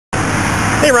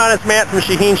Hey Ron, it's Matt from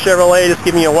Shaheen Chevrolet, just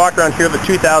giving you a walk around here of the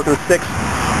 2006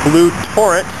 blue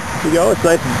Torrent. There you go, it's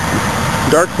nice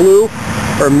dark blue,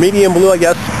 or medium blue I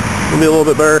guess, would be a little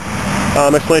bit better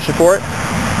explanation for it.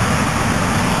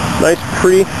 Nice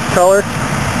pretty color.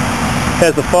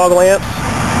 Has the fog lamps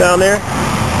down there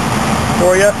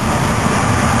for you.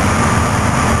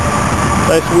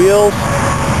 Nice wheels.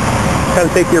 Kind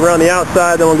of take you around the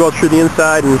outside, then we'll go through the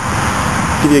inside and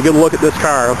give you a good look at this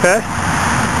car, okay?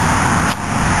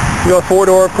 You go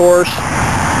 4-door, of course.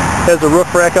 Has the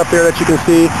roof rack up there that you can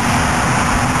see.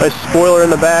 Nice spoiler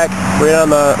in the back, right on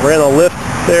the lift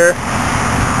there.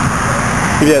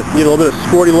 Give a little bit of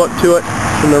sporty look to it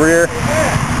from the rear.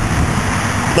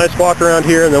 Nice walk around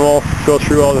here, and then we'll go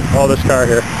through all this car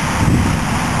here.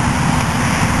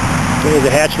 There's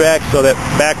a hatchback, so that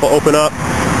back will open up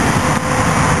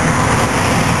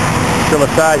from the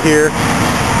side here,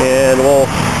 and we'll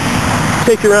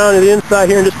take you around to the inside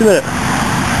here in just a minute.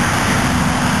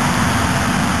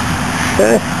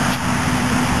 Okay.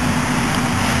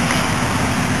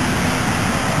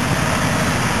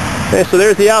 Okay, so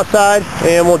there's the outside,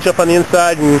 and we'll jump on the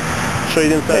inside and show you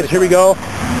the inside. Okay, so here we go.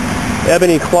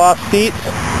 Ebony cloth seats.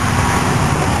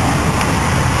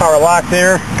 Power lock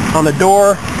there on the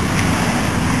door.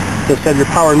 Just have your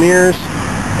power mirrors,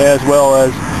 as well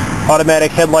as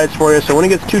automatic headlights for you. So when it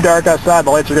gets too dark outside,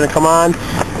 the lights are going to come on.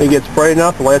 When it gets bright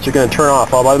enough, the lights are going to turn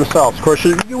off all by themselves. Of course,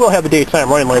 you will have the daytime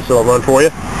running lights that will run for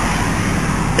you.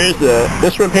 Here's the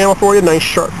instrument panel for you. Nice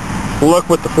sharp look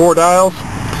with the 4 dials.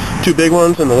 2 big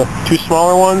ones and the 2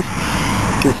 smaller ones.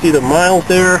 You can see the miles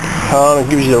there. It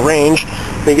gives you the range.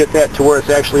 Let me get that to where it's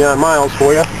actually on miles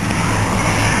for you.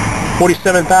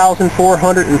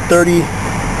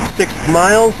 47,436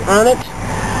 miles on it.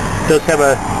 It does have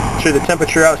show the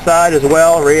temperature outside as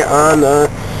well, right on the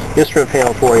instrument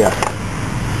panel for you.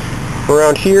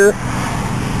 Around here,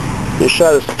 you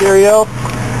shot a stereo.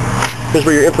 Here's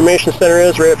where your information center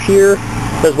is, right up here,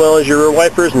 as well as your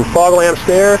wipers and fog lamps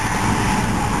there.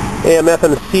 AM,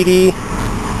 FM, CD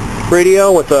radio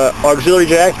with a auxiliary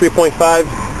jack, 3.5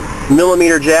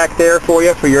 millimeter jack there for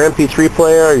you for your MP3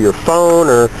 player or your phone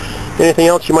or anything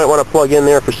else you might want to plug in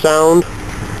there for sound.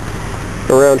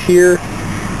 Around here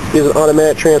is an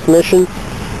automatic transmission.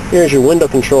 Here's your window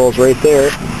controls right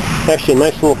there. Actually a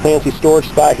nice little fancy storage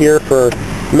spot here for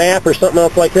map or something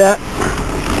else like that,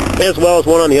 as well as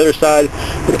one on the other side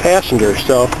for the passenger.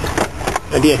 So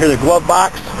again, here's the glove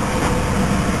box.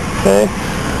 Okay.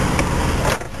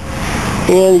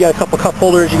 And you got a couple cup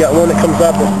holders. You got one that comes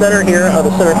up the center here on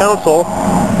the center console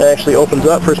that actually opens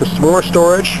up for some more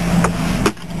storage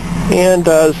and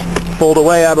does fold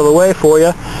away out of the way for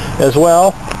you as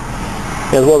well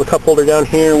as a cup holder down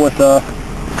here with a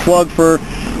plug for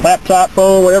laptop,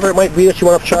 phone, whatever it might be that you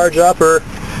want to charge up or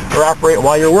operate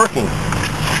while you're working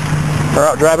or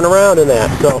out driving around in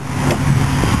that. So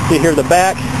see here the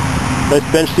back, nice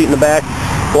bench seat in the back,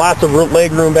 lots of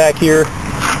leg room back here.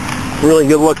 Really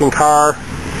good looking car.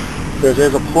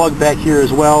 There's a plug back here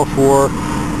as well for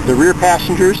the rear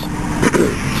passengers.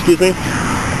 Excuse me.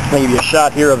 I'll give you a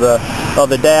shot here of the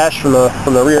dash from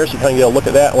the rear, so you kind of get a look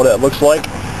at that, what it looks like.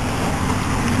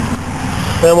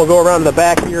 Then we'll go around to the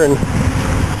back here and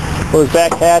close the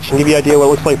back hatch and give you an idea what it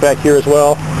looks like back here as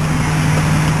well.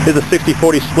 Here's a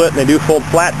 60-40 split, and they do fold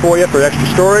flat for you for extra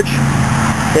storage.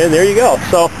 And there you go.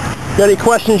 So if you got any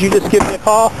questions, you just give me a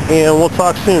call, and we'll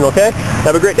talk soon, okay?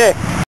 Have a great day.